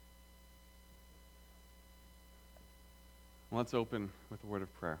Let's open with a word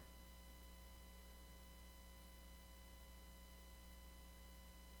of prayer.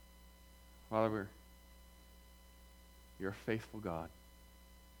 Father, you're a faithful God.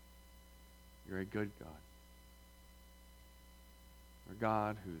 You're a good God. You're a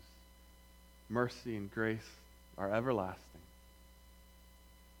God whose mercy and grace are everlasting.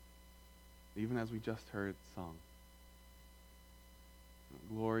 Even as we just heard sung.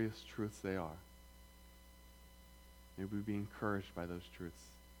 Glorious truths they are. May we be encouraged by those truths.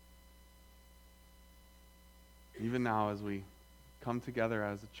 Even now as we come together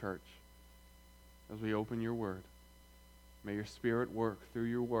as a church, as we open your word, may your Spirit work through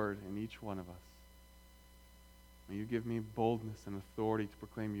your word in each one of us. May you give me boldness and authority to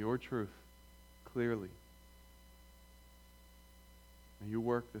proclaim your truth clearly. May you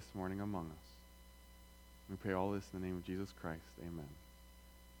work this morning among us. We pray all this in the name of Jesus Christ. Amen.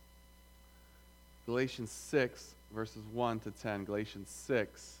 Galatians 6, verses 1 to 10. Galatians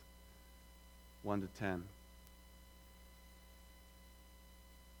 6, 1 to 10.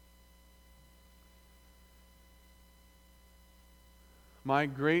 My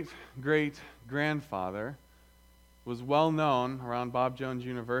great-great-grandfather was well known around Bob Jones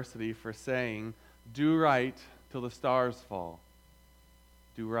University for saying, "Do right till the stars fall."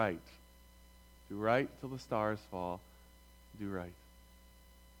 Do right. Do right till the stars fall. Do right.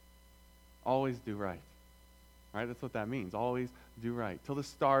 Always do right. Right? That's what that means. Always do right. Till the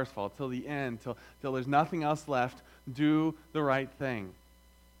stars fall, till the end, till there's nothing else left, do the right thing.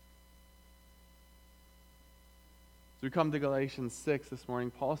 As we come to Galatians 6 this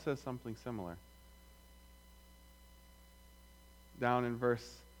morning, Paul says something similar. Down in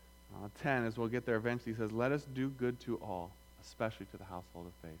verse 10, as we'll get there eventually, he says, "Let us do good to all, especially to the household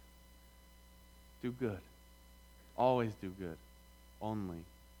of faith." Do good. Always do good. Only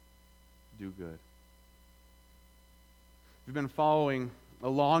do good. If you've been following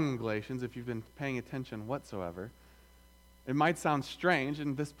along in Galatians, if you've been paying attention whatsoever, it might sound strange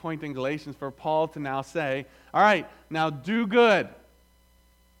in this point in Galatians for Paul to now say, all right, now do good.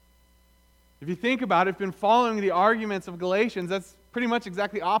 If you think about it, if you've been following the arguments of Galatians, that's pretty much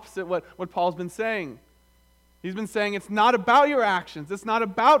exactly opposite what Paul's been saying. He's been saying it's not about your actions. It's not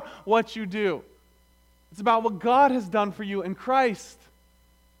about what you do. It's about what God has done for you in Christ.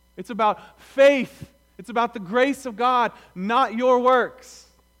 It's about faith. It's about the grace of God, not your works.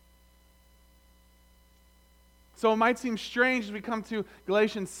 So it might seem strange as we come to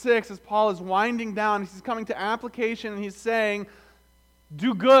Galatians 6, as Paul is winding down, he's coming to application, and he's saying,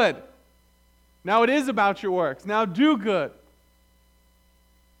 do good. Now it is about your works. Now do good.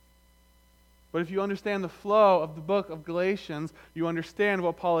 But if you understand the flow of the book of Galatians, you understand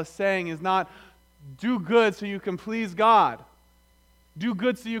what Paul is saying is not do good so you can please God. Do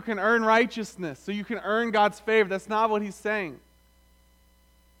good so you can earn righteousness, so you can earn God's favor. That's not what he's saying.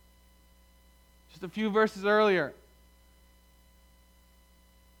 Just a few verses earlier,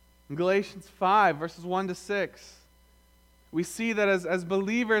 in Galatians 5, verses 1 to 6, we see that as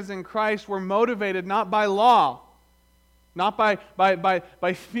believers in Christ, we're motivated not by law, not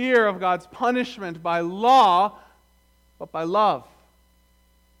by fear of God's punishment, by law, but by love.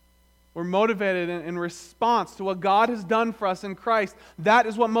 We're motivated in response to what God has done for us in Christ. That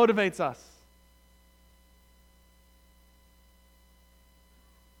is what motivates us.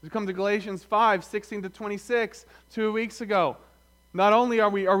 We come to Galatians 5, 16 to 26, 2 weeks ago. Not only are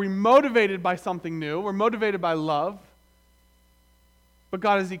we motivated by something new, we're motivated by love, but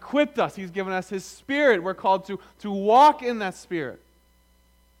God has equipped us. He's given us His Spirit. We're called to walk in that Spirit.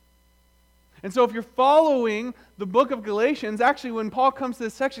 And so if you're following the book of Galatians, actually when Paul comes to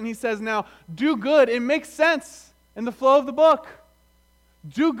this section, he says, now, do good. It makes sense in the flow of the book.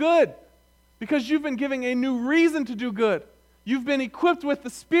 Do good, because you've been given a new reason to do good. You've been equipped with the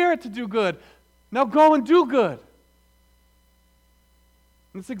Spirit to do good. Now go and do good.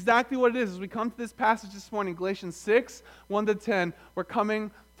 And that's exactly what it is. As we come to this passage this morning, Galatians 6, 1 to 10, we're coming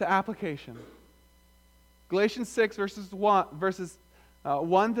to application. Galatians 6, verses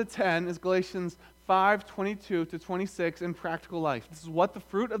 1 to 10 is Galatians 5, 22 to 26 in practical life. This is what the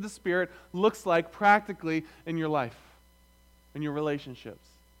fruit of the Spirit looks like practically in your life, in your relationships.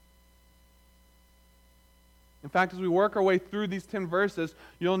 In fact, as we work our way through these 10 verses,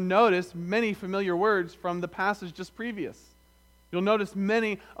 you'll notice many familiar words from the passage just previous. You'll notice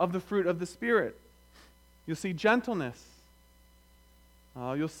many of the fruit of the Spirit. You'll see gentleness.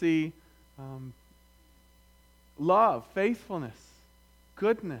 You'll see love, faithfulness,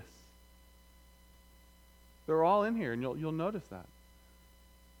 goodness. They're all in here, and you'll notice that.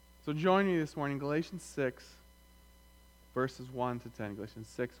 So join me this morning, Galatians 6, verses 1 to 10. Galatians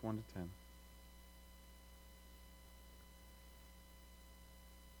 6, 1 to 10.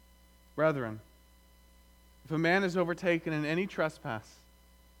 Brethren, if a man is overtaken in any trespass,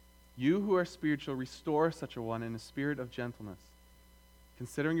 you who are spiritual, restore such a one in a spirit of gentleness,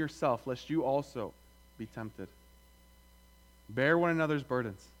 considering yourself, lest you also be tempted. Bear one another's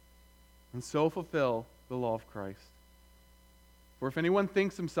burdens, and so fulfill the law of Christ. For if anyone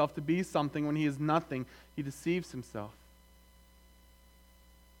thinks himself to be something when he is nothing, he deceives himself.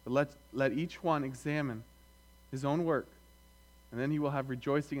 But let each one examine his own work, and then he will have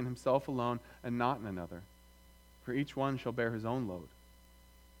rejoicing in himself alone and not in another. For each one shall bear his own load.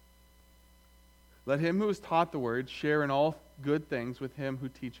 Let him who is taught the word share in all good things with him who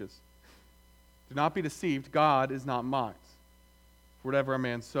teaches. Do not be deceived, God is not mocked. For whatever a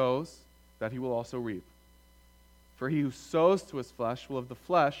man sows, that he will also reap. For he who sows to his flesh will of the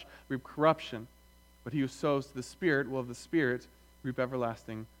flesh reap corruption, but he who sows to the Spirit will of the Spirit reap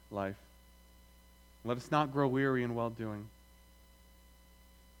everlasting life. Let us not grow weary in well-doing,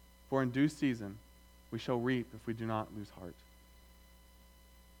 for in due season we shall reap if we do not lose heart.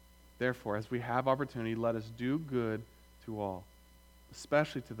 Therefore, as we have opportunity, let us do good to all,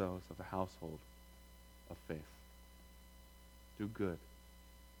 especially to those of the household of faith. Do good.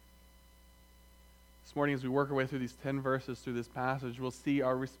 This morning, as we work our way through these 10 verses through this passage, we'll see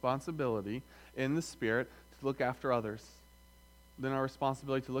our responsibility in the Spirit to look after others, then our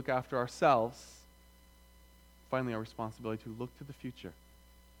responsibility to look after ourselves, finally our responsibility to look to the future,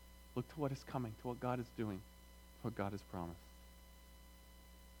 look to what is coming, to what God is doing, to what God has promised.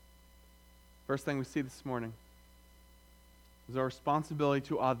 First thing we see this morning is our responsibility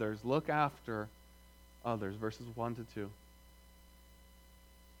to others. Look after others, verses 1 to 2.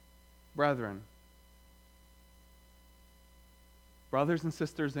 Brethren, brothers and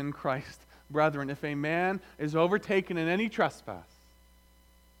sisters in Christ, brethren, if a man is overtaken in any trespass,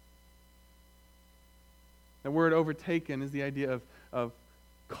 the word overtaken is the idea of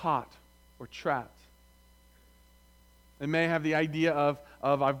caught or trapped. It may have the idea of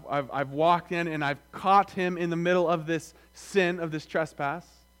I've walked in and I've caught him in the middle of this sin, of this trespass.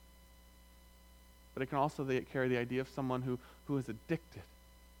 But it can also carry the idea of someone who is addicted.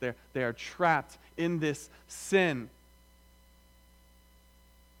 They are trapped in this sin.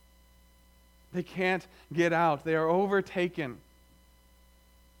 They can't get out. They are overtaken.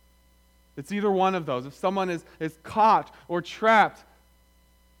 It's either one of those. If someone is caught or trapped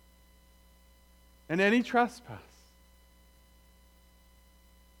in any trespass,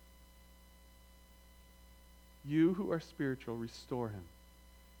 you who are spiritual, restore him.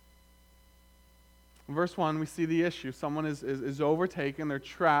 In verse 1, we see the issue. Someone is overtaken, they're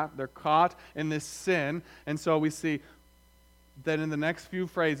trapped, they're caught in this sin. And so we see that in the next few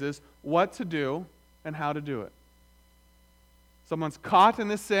phrases, what to do and how to do it. Someone's caught in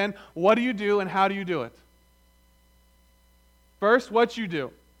this sin, what do you do and how do you do it? First, what you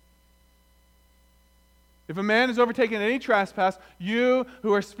do. If a man is overtaken in any trespass, you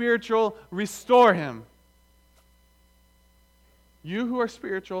who are spiritual, restore him. You who are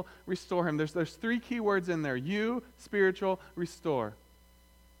spiritual, restore him. There's three key words in there. You, spiritual, restore.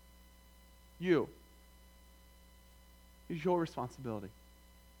 You. It's your responsibility.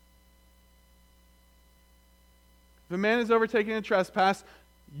 If a man is overtaken in trespass,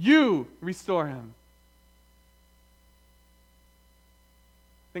 you restore him.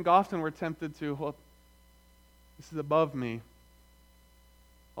 I think often we're tempted to, well, this is above me.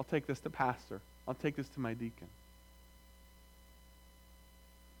 I'll take this to pastor. I'll take this to my deacon.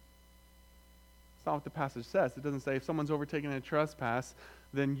 That's not what the passage says. It doesn't say if someone's overtaken in a trespass,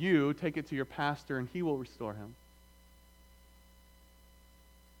 then you take it to your pastor and he will restore him.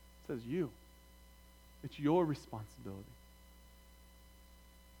 It says you. It's your responsibility.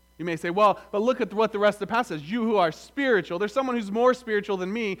 You may say, well, but look at what the rest of the passage says. You who are spiritual. There's someone who's more spiritual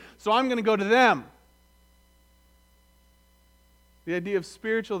than me, so I'm going to go to them. The idea of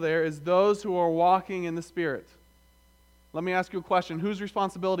spiritual there is those who are walking in the Spirit. Let me ask you a question. Whose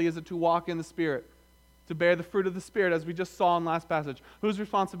responsibility is it to walk in the Spirit? To bear the fruit of the Spirit, as we just saw in last passage. Whose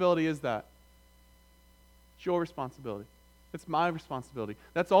responsibility is that? It's your responsibility. It's my responsibility.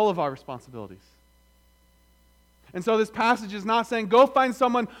 That's all of our responsibilities. And so this passage is not saying, go find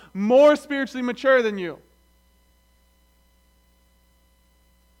someone more spiritually mature than you.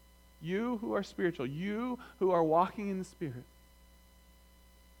 You who are spiritual, you who are walking in the Spirit,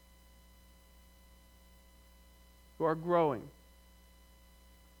 who are growing.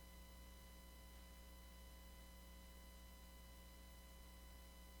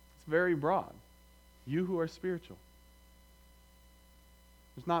 It's very broad. You who are spiritual.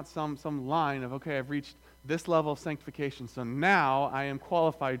 There's not some line of, okay, I've reached this level of sanctification, so now I am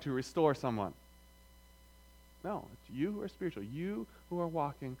qualified to restore someone. No, it's you who are spiritual, you who are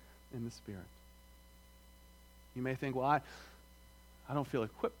walking in the Spirit. You may think, well, I don't feel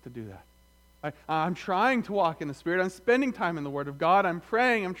equipped to do that. I'm trying to walk in the Spirit. I'm spending time in the Word of God. I'm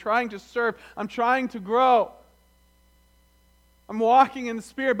praying. I'm trying to serve. I'm trying to grow. I'm walking in the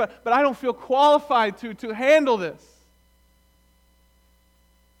Spirit, but I don't feel qualified to handle this.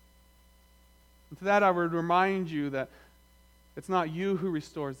 And to that, I would remind you that it's not you who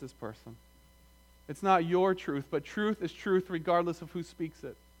restores this person. It's not your truth, but truth is truth regardless of who speaks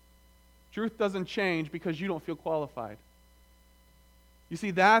it. Truth doesn't change because you don't feel qualified. You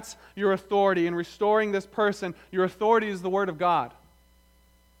see, that's your authority in restoring this person. Your authority is the Word of God.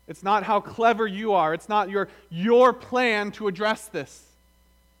 It's not how clever you are. It's not your plan to address this.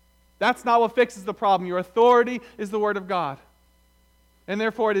 That's not what fixes the problem. Your authority is the Word of God. And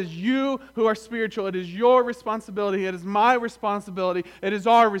therefore, it is you who are spiritual. It is your responsibility. It is my responsibility. It is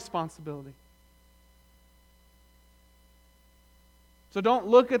our responsibility. So don't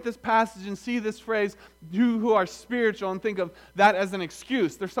look at this passage and see this phrase, you who are spiritual, and think of that as an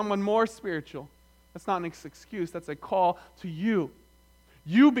excuse. There's someone more spiritual. That's not an excuse. That's a call to you.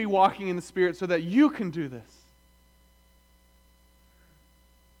 You be walking in the Spirit so that you can do this.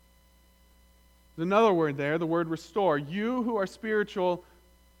 There's another word there, the word restore. You who are spiritual,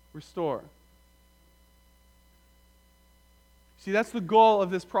 restore. See, that's the goal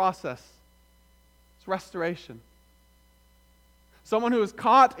of this process. It's restoration. Someone who is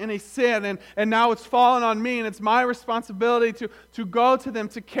caught in a sin and now it's fallen on me and it's my responsibility to go to them,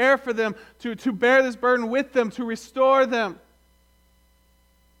 to care for them, to bear this burden with them, to restore them.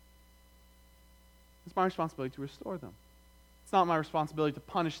 It's my responsibility to restore them. It's not my responsibility to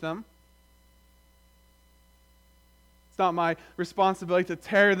punish them. It's not my responsibility to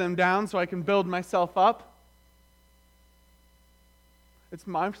tear them down so I can build myself up. It's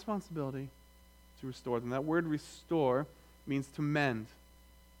my responsibility to restore them. That word restore means to mend.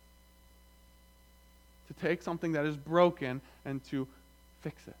 To take something that is broken and to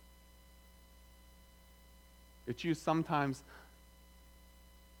fix it. It's used sometimes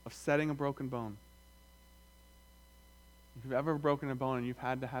of setting a broken bone. If you've ever broken a bone and you've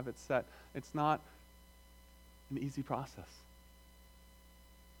had to have it set, it's not an easy process.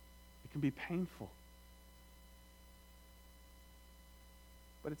 It can be painful.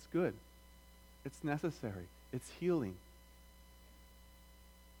 But it's good. It's necessary. It's healing.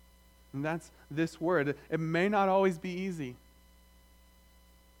 And that's this word. It may not always be easy.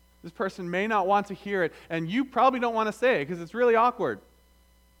 This person may not want to hear it, and you probably don't want to say it because it's really awkward.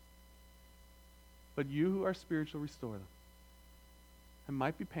 But you who are spiritual, restore them. It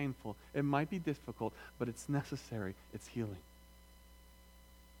might be painful. It might be difficult, but it's necessary. It's healing.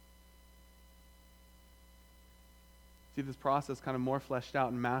 See this process kind of more fleshed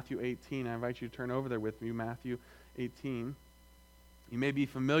out in Matthew 18. I invite you to turn over there with me, Matthew 18. You may be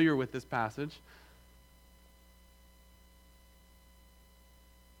familiar with this passage. This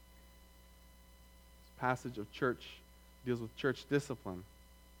passage of church deals with church discipline.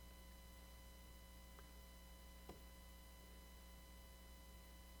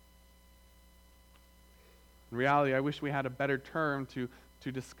 In reality, I wish we had a better term to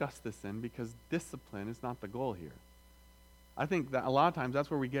discuss this in, because discipline is not the goal here. I think that a lot of times that's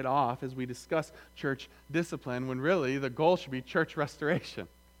where we get off as we discuss church discipline, when really the goal should be church restoration.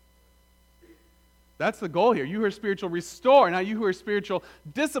 That's the goal here. You who are spiritual, restore. Not you who are spiritual,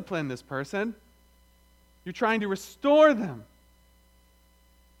 discipline this person. You're trying to restore them.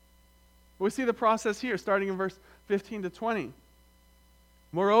 We see the process here, starting in verse 15 to 20.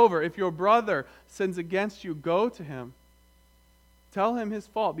 Moreover, if your brother sins against you, go to him. Tell him his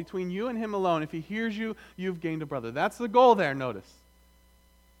fault between you and him alone. If he hears you, you've gained a brother. That's the goal there, notice.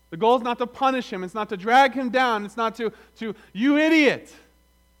 The goal is not to punish him. It's not to drag him down. It's not to you idiot.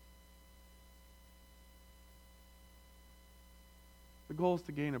 The goal is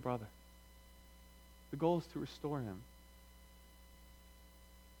to gain a brother. The goal is to restore him.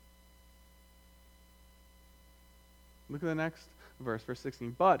 Look at the next verse, verse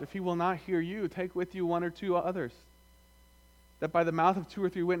 16. But if he will not hear you, take with you one or two others, that by the mouth of 2 or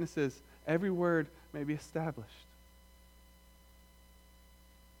 3 witnesses every word may be established.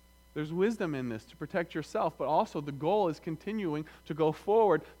 There's wisdom in this to protect yourself, but also the goal is continuing to go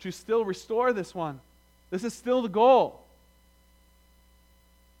forward to still restore this one. This is still the goal.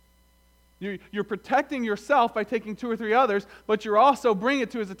 You're protecting yourself by taking 2 or 3 others, but you're also bringing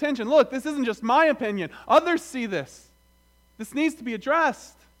it to his attention. Look, this isn't just my opinion. Others see this. This needs to be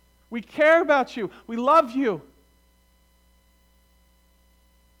addressed. We care about you. We love you.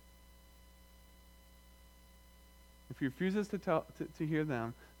 If he refuses to hear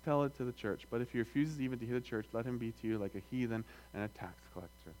them, tell it to the church. But if he refuses even to hear the church, let him be to you like a heathen and a tax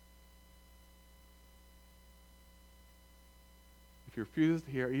collector. if he refuses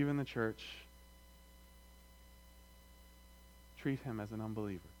to hear, even the church, treat him as an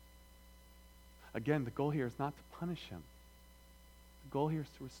unbeliever. Again, the goal here is not to punish him. The goal here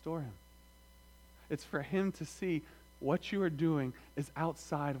is to restore him. It's for him to see what you are doing is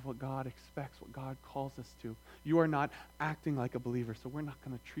outside of what God expects, what God calls us to. You are not acting like a believer, so we're not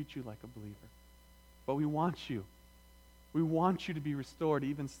going to treat you like a believer. But we want you. We want you to be restored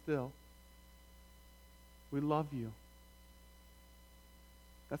even still. We love you.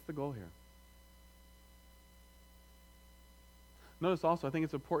 That's the goal here. Notice also, I think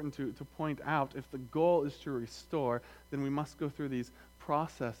it's important to point out, if the goal is to restore, then we must go through these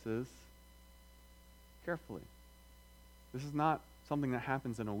processes carefully. This is not something that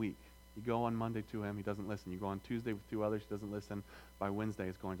happens in a week. You go on Monday to him, he doesn't listen. You go on Tuesday with 2 others, he doesn't listen. By Wednesday,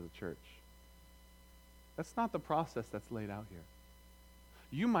 he's going to the church. That's not the process that's laid out here.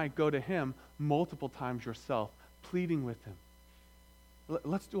 You might go to him multiple times yourself, pleading with him.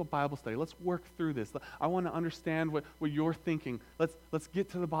 Let's do a Bible study. Let's work through this. I want to understand what you're thinking. Let's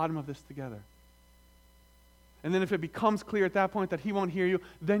get to the bottom of this together. And then if it becomes clear at that point that he won't hear you,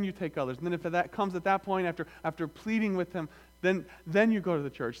 then you take others. And then if that comes at that point after pleading with him, then you go to the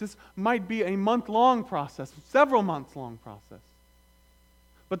church. This might be a month-long process, several months-long process.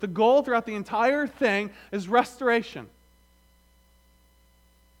 But the goal throughout the entire thing is restoration.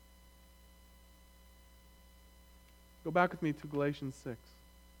 Go back with me to Galatians 6.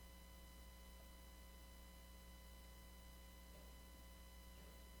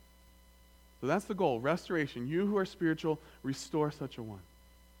 So that's the goal, restoration. You who are spiritual, restore such a one.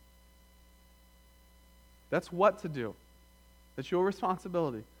 That's what to do. That's your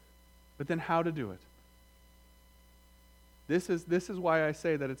responsibility. But then how to do it. This is why I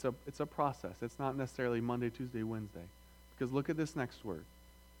say that it's a process. It's not necessarily Monday, Tuesday, Wednesday. Because look at this next word.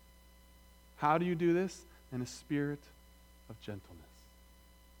 How do you do this? In a spirit of gentleness.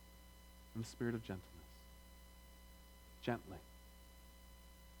 In a spirit of gentleness. Gently.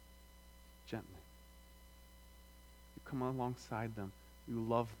 Gently. You come alongside them. You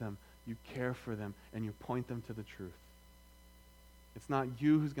love them. You care for them. And you point them to the truth. It's not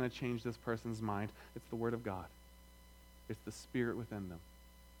you who's going to change this person's mind. It's the Word of God. It's the Spirit within them.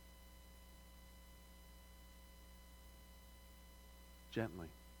 Gently.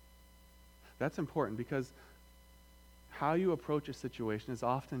 That's important because how you approach a situation is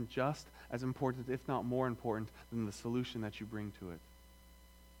often just as important, if not more important, than the solution that you bring to it.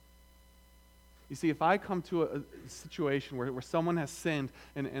 You see, if I come to a situation where someone has sinned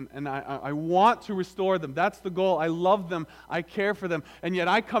and I want to restore them, that's the goal. I love them. I care for them. And yet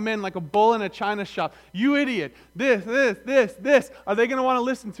I come in like a bull in a china shop. You idiot. This. Are they going to want to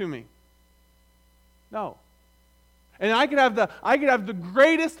listen to me? No. And I could have the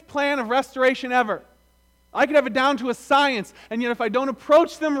greatest plan of restoration ever. I could have it down to a science. And yet if I don't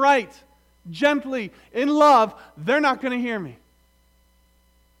approach them right, gently, in love, they're not going to hear me.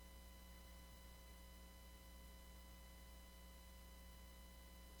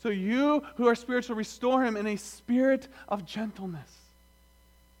 So you who are spiritual, restore him in a spirit of gentleness.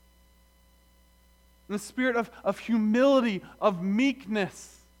 In a spirit of humility, of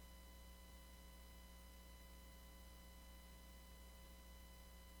meekness.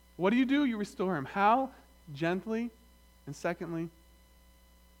 What do? You restore him. How? Gently. And secondly,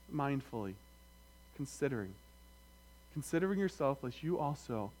 mindfully. Considering. Considering yourself lest you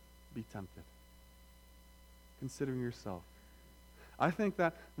also be tempted. Considering yourself. I think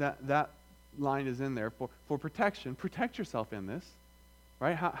that line is in there for protection. Protect yourself in this,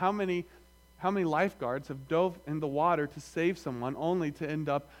 right? How many lifeguards have dove in the water to save someone only to end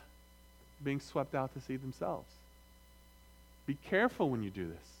up being swept out to sea themselves? Be careful when you do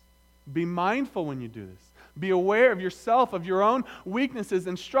this. Be mindful when you do this. Be aware of yourself, of your own weaknesses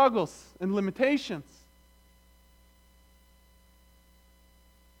and struggles and limitations.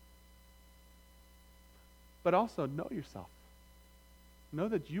 But also know yourself. Know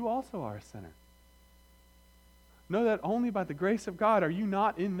that you also are a sinner. Know that only by the grace of God are you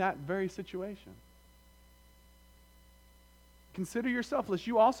not in that very situation. Consider yourself, lest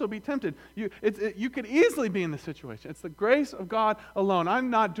you also be tempted. You could easily be in this situation. It's the grace of God alone. I'm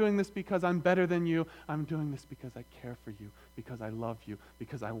not doing this because I'm better than you. I'm doing this because I care for you, because I love you,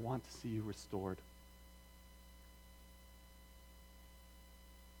 because I want to see you restored.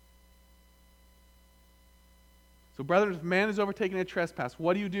 So, brethren, if man is overtaken in a trespass,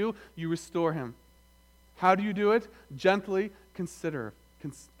 what do? You restore him. How do you do it? Gently, considerately,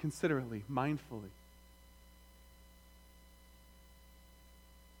 mindfully.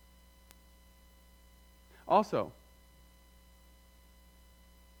 Also,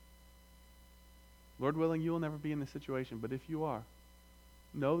 Lord willing, you will never be in this situation, but if you are,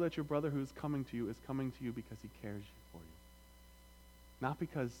 know that your brother who is coming to you because he cares for you. Not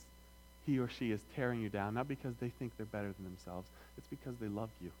because he or she is tearing you down, not because they think they're better than themselves. It's because they love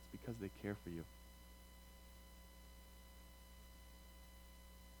you. It's because they care for you.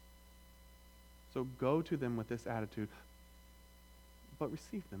 So go to them with this attitude, but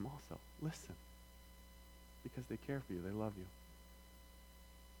receive them also. Listen, because they care for you. They love you.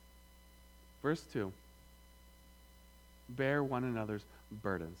 Verse 2, bear one another's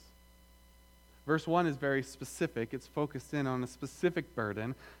burdens. Verse 1 is very specific. It's focused in on a specific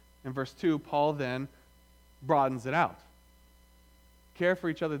burden. In verse 2, Paul then broadens it out. Care for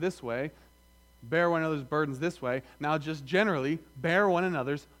each other this way. Bear one another's burdens this way. Now just generally, bear one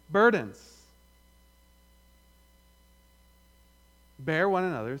another's burdens. Bear one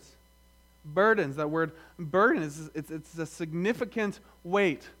another's burdens. That word burden it's a significant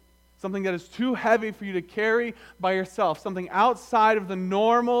weight. Something that is too heavy for you to carry by yourself. Something outside of the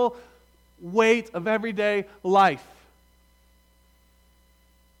normal weight of everyday life.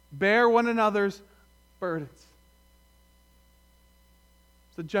 Bear one another's burdens.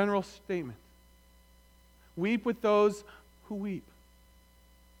 It's a general statement. Weep with those who weep.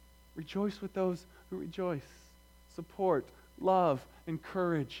 Rejoice with those who rejoice. Support, love,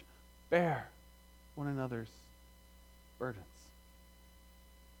 encourage, bear one another's burdens.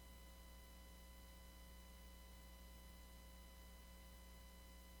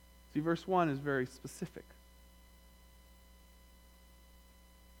 See, verse 1 is very specific.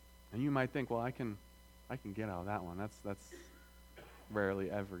 And you might think, well, I can get out of that one. That's rarely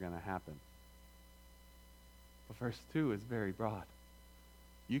ever going to happen. But verse 2 is very broad.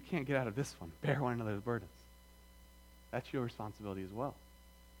 You can't get out of this one. Bear one another's burdens. That's your responsibility as well.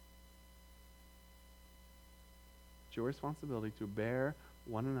 It's your responsibility to bear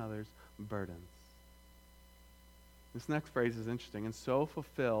one another's burdens. This next phrase is interesting. And so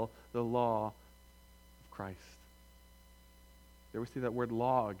fulfill the law of Christ. There we see that word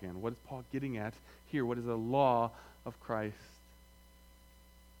law again. What is Paul getting at here? What is the law of Christ?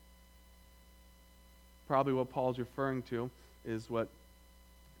 Probably what Paul's referring to is what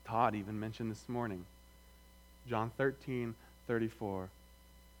Todd even mentioned this morning. John 13:34.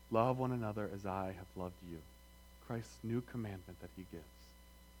 Love one another as I have loved you. Christ's new commandment that he gives.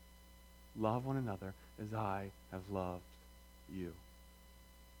 Love one another as I have loved you.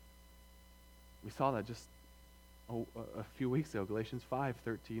 We saw that just a few weeks ago, Galatians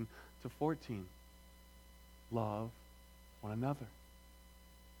 5:13-14. Love one another.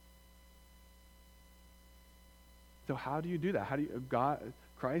 So how do you do that?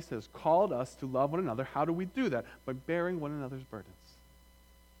 Christ has called us to love one another. How do we do that? By bearing one another's burdens.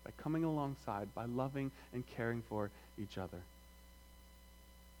 By coming alongside, by loving and caring for each other.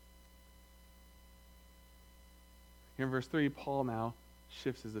 Here in verse 3, Paul now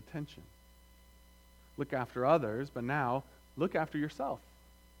shifts his attention. Look after others, but now look after yourself.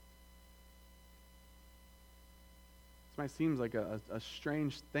 This might seem like a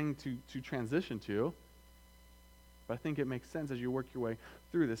strange thing to transition to, but I think it makes sense as you work your way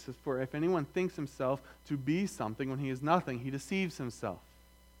through this. Is for if anyone thinks himself to be something when he is nothing, he deceives himself.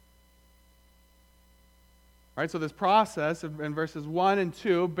 All right, so this process in verses 1 and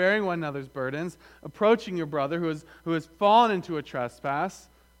 2, bearing one another's burdens, approaching your brother who has fallen into a trespass,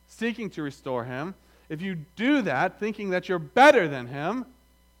 seeking to restore him. If you do that, thinking that you're better than him,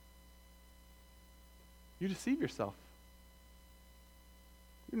 you deceive yourself.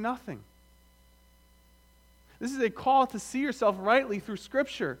 You're nothing. This is a call to see yourself rightly through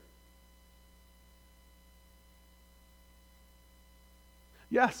Scripture.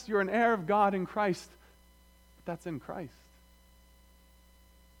 Yes, you're an heir of God in Christ, but that's in Christ.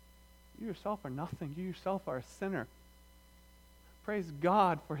 You yourself are nothing. You yourself are a sinner. Praise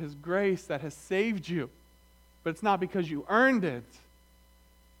God for His grace that has saved you, but it's not because you earned it.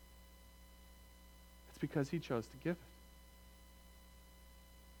 It's because He chose to give it.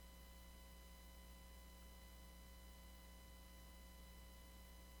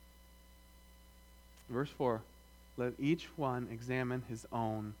 Verse 4, let each one examine his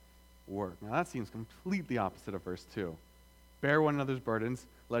own work. Now that seems completely opposite of verse 2. Bear one another's burdens,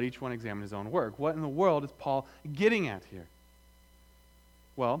 let each one examine his own work. What in the world is Paul getting at here?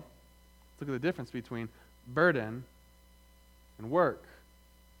 Well, let's look at the difference between burden and work.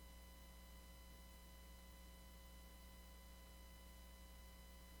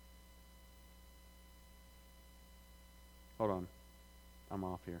 Hold on. I'm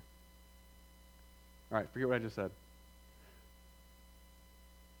off here. All right, forget what I just said.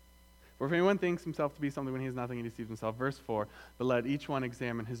 For if anyone thinks himself to be something when he is nothing, he deceives himself. Verse 4, but let each one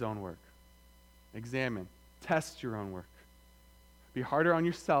examine his own work. Examine. Test your own work. Be harder on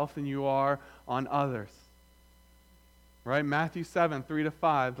yourself than you are on others. Right? Matthew 7,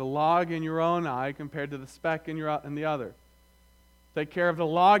 3-5. The log in your own eye compared to the speck in the other. Take care of the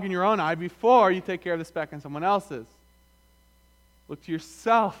log in your own eye before you take care of the speck in someone else's. Look to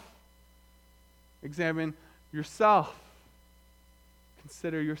yourself. Examine yourself.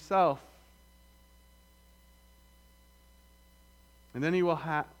 Consider yourself. And then he will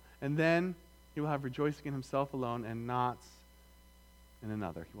have rejoicing in himself alone and not in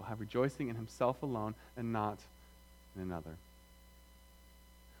another. He will have rejoicing in himself alone and not in another.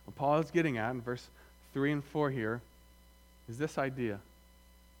 What Paul is getting at in verse 3 and 4 here is this idea.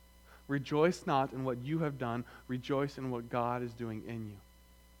 Rejoice not in what you have done, rejoice in what God is doing in you.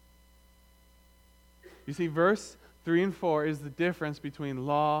 You see, verse 3 and 4 is the difference between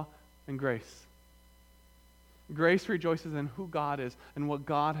law and grace. Grace rejoices in who God is and what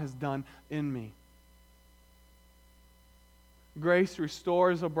God has done in me. Grace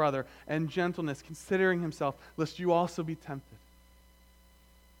restores a brother, and gentleness, considering himself, lest you also be tempted.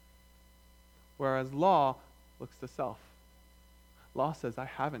 Whereas law looks to self. Law says, I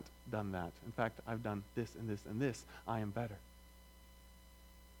haven't done that. In fact, I've done this and this and this. I am better.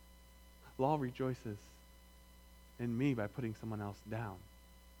 Law rejoices in me by putting someone else down,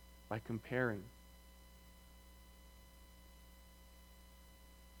 by comparing.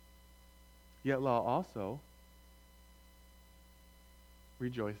 Yet law also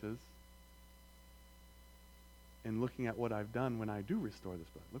rejoices in looking at what I've done when I do restore this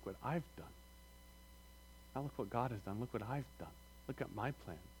brother. Look what I've done. Now look what God has done. Look what I've done. Look at my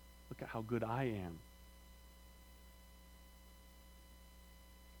plan. Look at how good I am.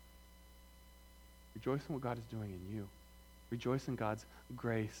 Rejoice in what God is doing in you. Rejoice in God's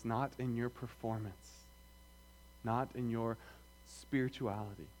grace, not in your performance, not in your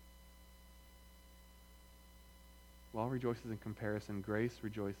spirituality. Law rejoices in comparison. Grace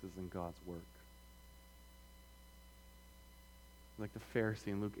rejoices in God's work. Like the Pharisee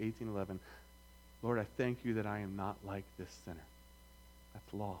in Luke 18:11, Lord, I thank you that I am not like this sinner.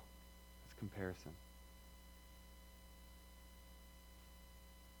 That's law. That's comparison.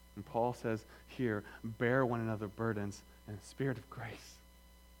 And Paul says here, bear one another burdens in a spirit of grace.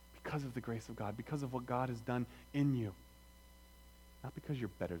 Because of the grace of God. Because of what God has done in you. Not because you're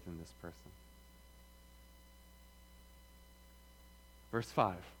better than this person. Verse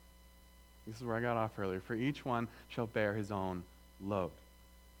 5. This is where I got off earlier. For each one shall bear his own load.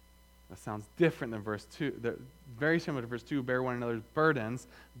 That sounds different than verse 2. Very similar to verse 2. Bear one another's burdens.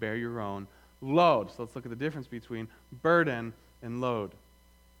 Bear your own load. So let's look at the difference between burden and load.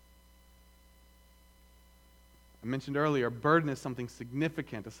 I mentioned earlier, burden is something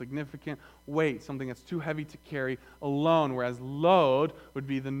significant, a significant weight, something that's too heavy to carry alone, whereas load would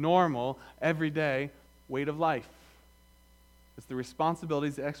be the normal, everyday weight of life. It's the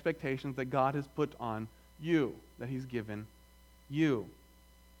responsibilities, the expectations that God has put on you, that he's given you.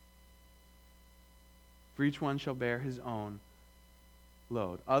 For each one shall bear his own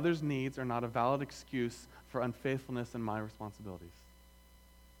load. Others' needs are not a valid excuse for unfaithfulness in my responsibilities.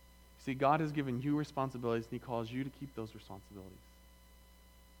 See, God has given you responsibilities, and he calls you to keep those responsibilities.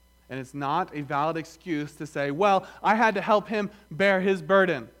 And it's not a valid excuse to say, well, I had to help him bear his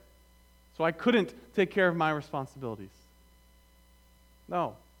burden, so I couldn't take care of my responsibilities.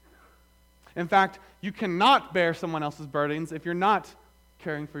 No. In fact, you cannot bear someone else's burdens if you're not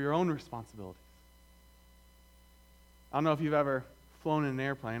caring for your own responsibilities. I don't know if you've ever flown in an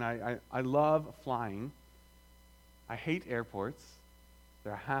airplane. I love flying. I hate airports.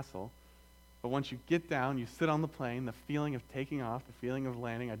 They're a hassle. But once you get down, you sit on the plane, the feeling of taking off, the feeling of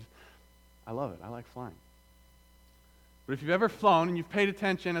landing, I love it. I like flying. But if you've ever flown and you've paid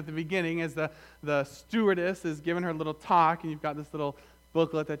attention at the beginning as the stewardess is giving her little talk, and you've got this little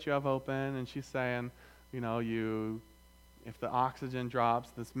booklet that you have open, and she's saying, if the oxygen drops,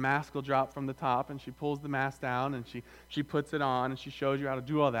 this mask will drop from the top, and she pulls the mask down, and she puts it on, and she shows you how to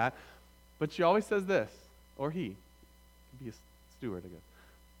do all that. But she always says this, or he could be a steward, I guess.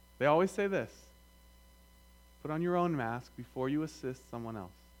 They always say this: put on your own mask before you assist someone else.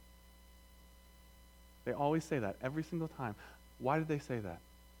 They always say that every single time. Why did they say that?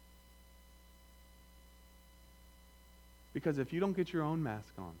 Because if you don't get your own mask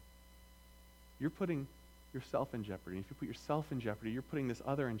on, you're putting yourself in jeopardy. If you put yourself in jeopardy, you're putting this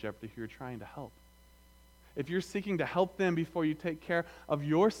other in jeopardy who you're trying to help. If you're seeking to help them before you take care of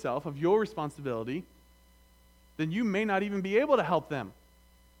yourself, of your responsibility, then you may not even be able to help them.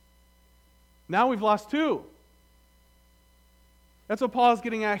 Now we've lost two. That's what Paul is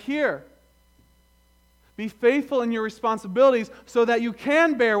getting at here. Be faithful in your responsibilities so that you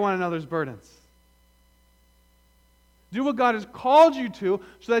can bear one another's burdens. Do what God has called you to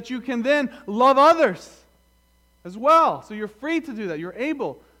so that you can then love others as well. So you're free to do that. You're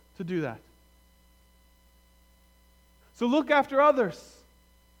able to do that. So look after others.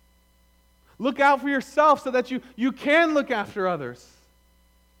 Look out for yourself so that you can look after others.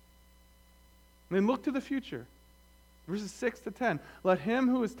 And then look to the future. Verses 6 to 10. Let him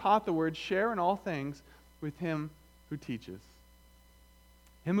who is taught the word share in all things with him who teaches.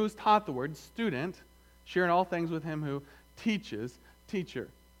 Him who is taught the word, student, share in all things with him who teaches, teacher.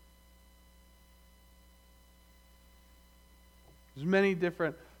 There's many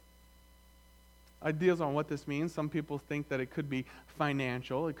different ideas on what this means. Some people think that it could be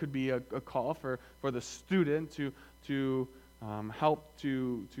financial. It could be a call for the student to help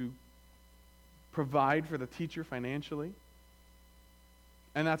to provide for the teacher financially.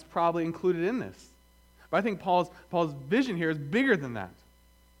 And that's probably included in this. But I think Paul's vision here is bigger than that.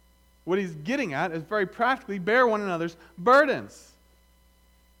 What he's getting at is very practically bear one another's burdens.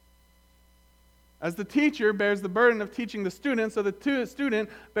 As the teacher bears the burden of teaching the student, so the student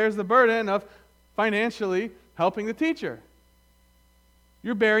bears the burden of financially helping the teacher.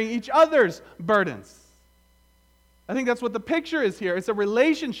 You're bearing each other's burdens. I think that's what the picture is here. It's a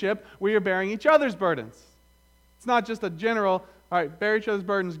relationship where you're bearing each other's burdens. It's not just a general, all right, bear each other's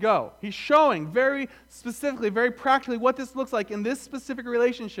burdens, go. He's showing very specifically, very practically what this looks like in this specific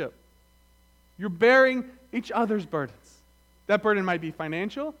relationship. You're bearing each other's burdens. That burden might be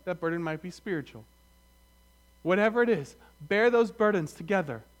financial, that burden might be spiritual. Whatever it is, bear those burdens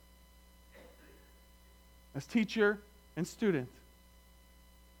together as teacher and student.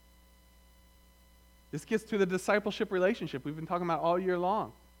 This gets to the discipleship relationship we've been talking about all year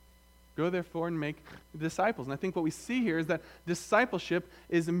long. Go therefore and make disciples. And I think what we see here is that discipleship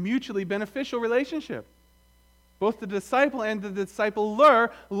is a mutually beneficial relationship. Both the disciple and the discipler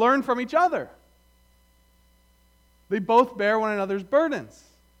learn from each other. They both bear one another's burdens.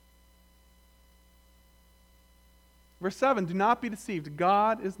 Verse 7, do not be deceived.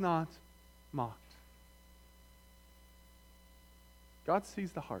 God is not mocked. God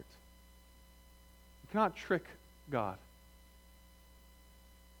sees the heart. You cannot trick God.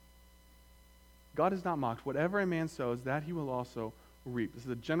 God is not mocked. Whatever a man sows, that he will also reap. This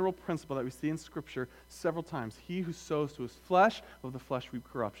is a general principle that we see in Scripture several times. He who sows to his flesh will of the flesh reap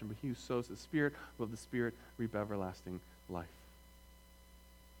corruption, but he who sows to the Spirit will of the Spirit reap everlasting life.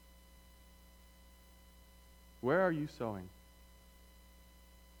 Where are you sowing?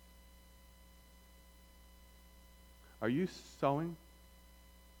 Are you sowing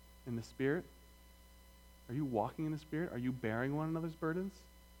in the Spirit? Are you walking in the Spirit? Are you bearing one another's burdens?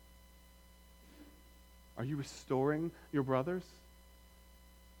 Are you restoring your brothers?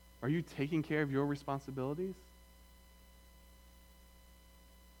 Are you taking care of your responsibilities?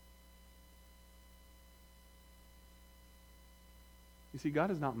 You see,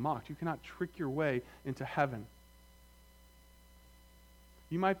 God is not mocked. You cannot trick your way into heaven.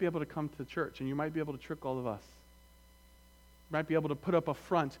 You might be able to come to church, and you might be able to trick all of us. You might be able to put up a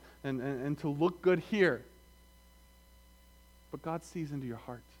front and to look good here. But God sees into your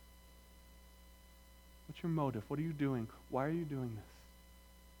heart. What's your motive? What are you doing? Why are you doing this?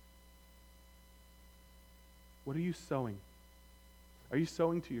 What are you sowing? Are you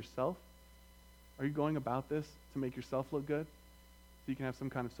sowing to yourself? Are you going about this to make yourself look good? So you can have some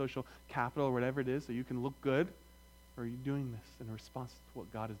kind of social capital or whatever it is so you can look good? Or are you doing this in response to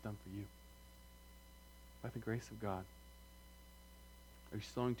what God has done for you? By the grace of God. Are you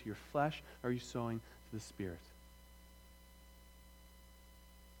sowing to your flesh? Or are you sowing to the Spirit?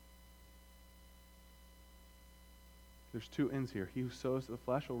 There's two ends here. He who sows to the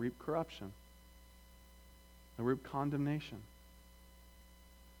flesh will reap corruption. Will reap condemnation.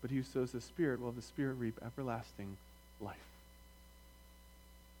 But he who sows the Spirit will of the Spirit reap everlasting life.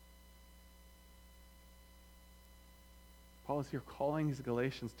 Paul is here calling these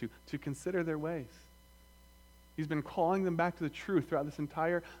Galatians to consider their ways. He's been calling them back to the truth throughout this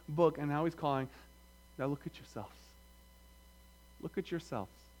entire book, and now he's calling, now look at yourselves. Look at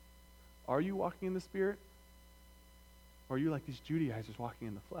yourselves. Are you walking in the Spirit? Or are you like these Judaizers walking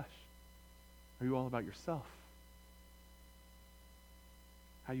in the flesh? Are you all about yourself?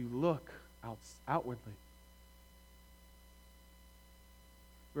 How you look outwardly.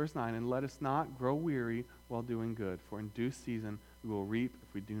 Verse 9, and let us not grow weary while doing good, for in due season we will reap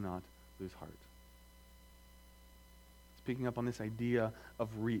if we do not lose heart. It's picking up on this idea of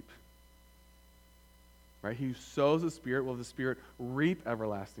reap. Right? He who sows the Spirit will of the Spirit reap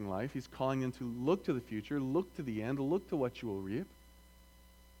everlasting life. He's calling them to look to the future, look to the end, look to what you will reap.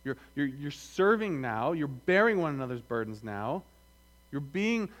 You're serving now. You're bearing one another's burdens now. You're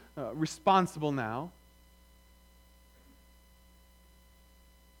being responsible now.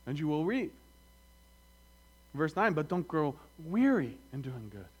 and you will reap. Verse 9, but don't grow weary in doing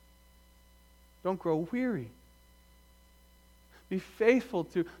good. Don't grow weary. Be faithful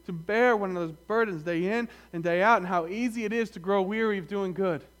to bear one of those burdens day in and day out, and how easy it is to grow weary of doing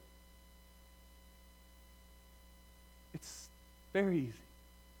good. It's very easy.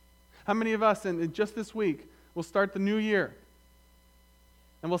 How many of us, in just this week, will start the new year?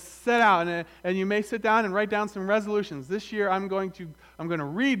 And we'll set out, and you may sit down and write down some resolutions. This year, I'm going to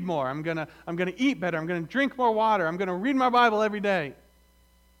read more. I'm going to eat better. I'm going to drink more water. I'm going to read my Bible every day.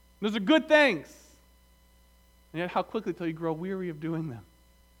 Those are good things. And yet, how quickly till you grow weary of doing them?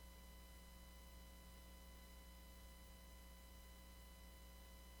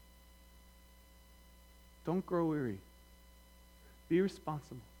 Don't grow weary. Be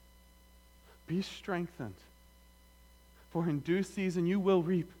responsible. Be strengthened. For in due season you will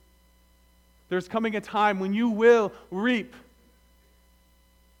reap. There's coming a time when you will reap.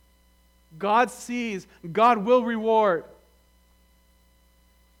 God sees, God will reward.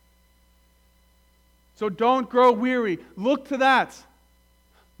 So don't grow weary. Look to that.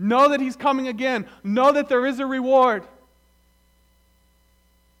 Know that He's coming again. Know that there is a reward.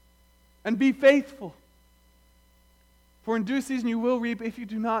 And be faithful. For in due season you will reap if you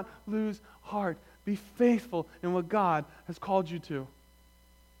do not lose heart. Be faithful in what God has called you to.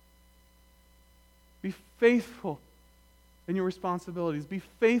 Be faithful in your responsibilities. Be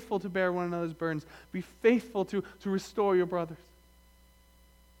faithful to bear one another's burdens. Be faithful to restore your brothers.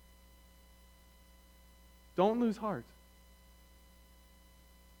 Don't lose heart.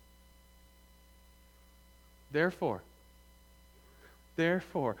 Therefore,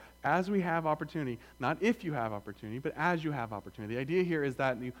 as we have opportunity, not if you have opportunity, but as you have opportunity. The idea here is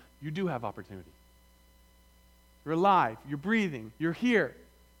that you do have opportunity. You're alive, you're breathing, you're here.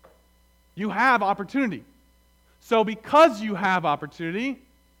 You have opportunity. So because you have opportunity,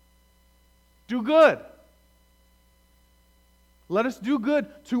 do good. Let us do good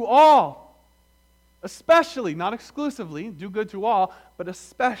to all. Especially, not exclusively, do good to all, but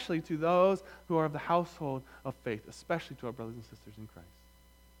especially to those who are of the household of faith, especially to our brothers and sisters in Christ.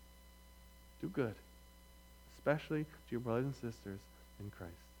 Do good, especially to your brothers and sisters in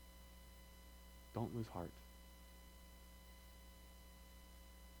Christ. Don't lose heart.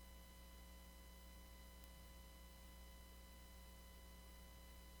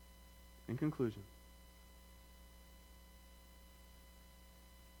 In conclusion,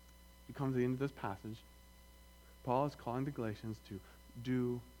 we come to the end of this passage. Paul is calling the Galatians to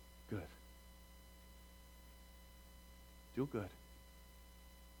do good. Do good.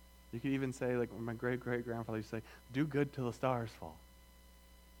 You could even say, like my great-great-grandfather used to say, do good till the stars fall.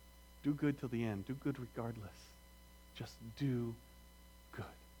 Do good till the end. Do good regardless. Just do good.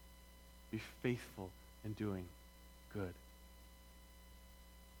 Be faithful in doing good.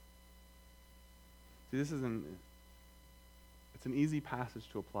 See, it's an easy passage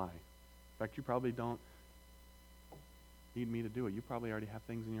to apply. In fact, you probably don't need me to do it. You probably already have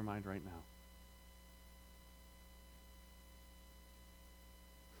things in your mind right now.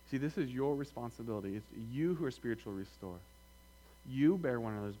 See, this is your responsibility. It's you who are spiritual restorer. You bear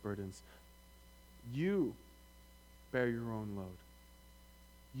one another's burdens. You bear your own load.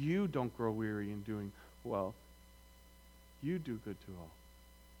 You don't grow weary in doing well. You do good to all.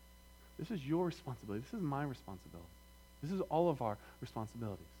 This is your responsibility. This is my responsibility. This is all of our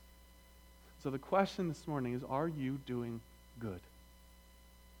responsibilities. So the question this morning is, are you doing good?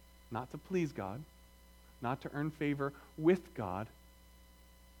 Not to please God, not to earn favor with God,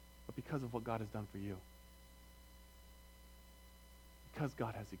 but because of what God has done for you. Because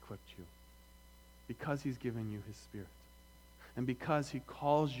God has equipped you. Because He's given you His Spirit. And because He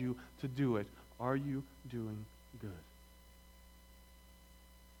calls you to do it, are you doing good?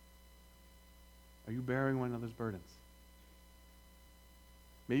 Are you bearing one another's burdens?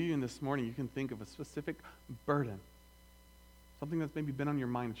 Maybe even this morning you can think of a specific burden. Something that's maybe been on your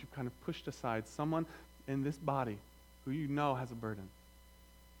mind that you've kind of pushed aside. Someone in this body who you know has a burden.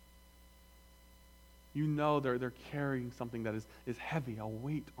 You know they're carrying something that is heavy, a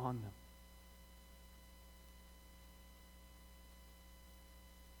weight on them.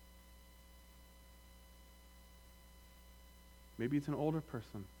 Maybe it's an older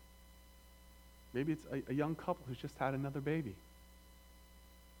person. Maybe it's a young couple who's just had another baby.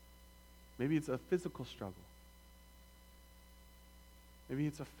 Maybe it's a physical struggle. Maybe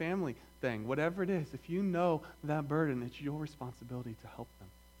it's a family thing. Whatever it is, if you know that burden, it's your responsibility to help them.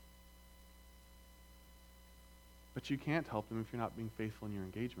 But you can't help them if you're not being faithful in your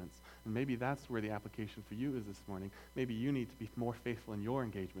engagements. And maybe that's where the application for you is this morning. Maybe you need to be more faithful in your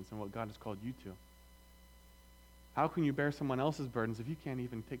engagements and what God has called you to. How can you bear someone else's burdens if you can't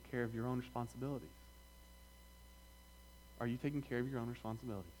even take care of your own responsibilities? Are you taking care of your own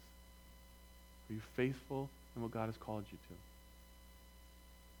responsibilities? Are you faithful in what God has called you to?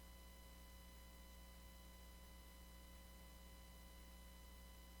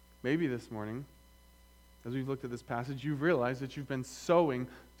 Maybe this morning, as we've looked at this passage, you've realized that you've been sowing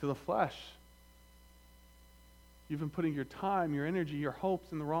to the flesh. You've been putting your time, your energy, your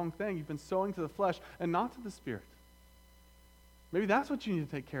hopes in the wrong thing. You've been sowing to the flesh and not to the Spirit. Maybe that's what you need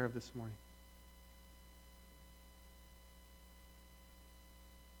to take care of this morning.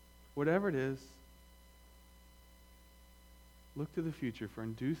 Whatever it is, look to the future, for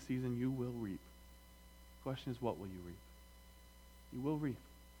in due season you will reap. The question is, what will you reap? You will reap.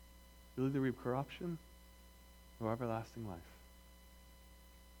 You'll either reap corruption or everlasting life.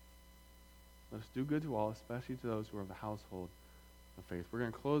 Let us do good to all, especially to those who are of the household of faith. We're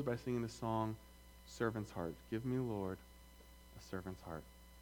going to close by singing the song, Servant's Heart. Give me, Lord, a servant's heart.